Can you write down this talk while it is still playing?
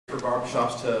for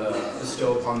barbershops to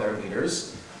bestow upon their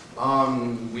leaders.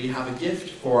 We have a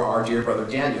gift for our dear brother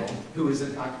Daniel, who is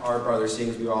in fact our brother, seeing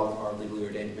as we all are legally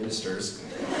ordained ministers.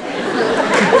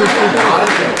 Not a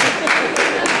joke.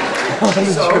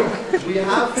 So, we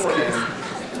have for him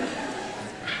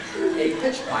a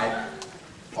pitch pipe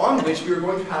on which we were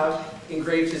going to have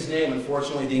engraved his name.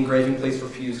 Unfortunately, the engraving place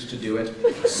refused to do it.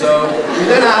 So we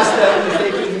then asked them if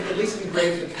they could at least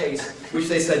engrave the case, which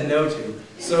they said no to.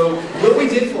 So what we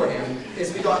did for him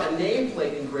is we got a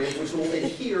nameplate engraved which will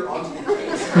adhere onto the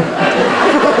case.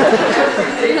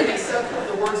 Everything except for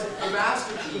the words the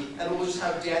master key, and it will just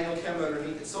have Daniel Kemba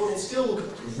underneath it. So it'll still look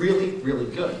really, really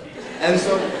good. And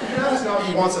so he does know if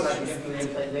he wants it, I can give him the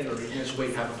nameplate later, or he can just wait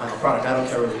and have the final product. I don't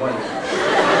care really what you have.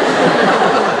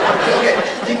 Okay,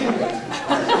 you can wait.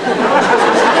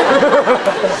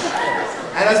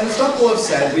 And as Mr. will have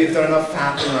said, we've done enough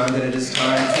fapping around that it is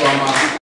time to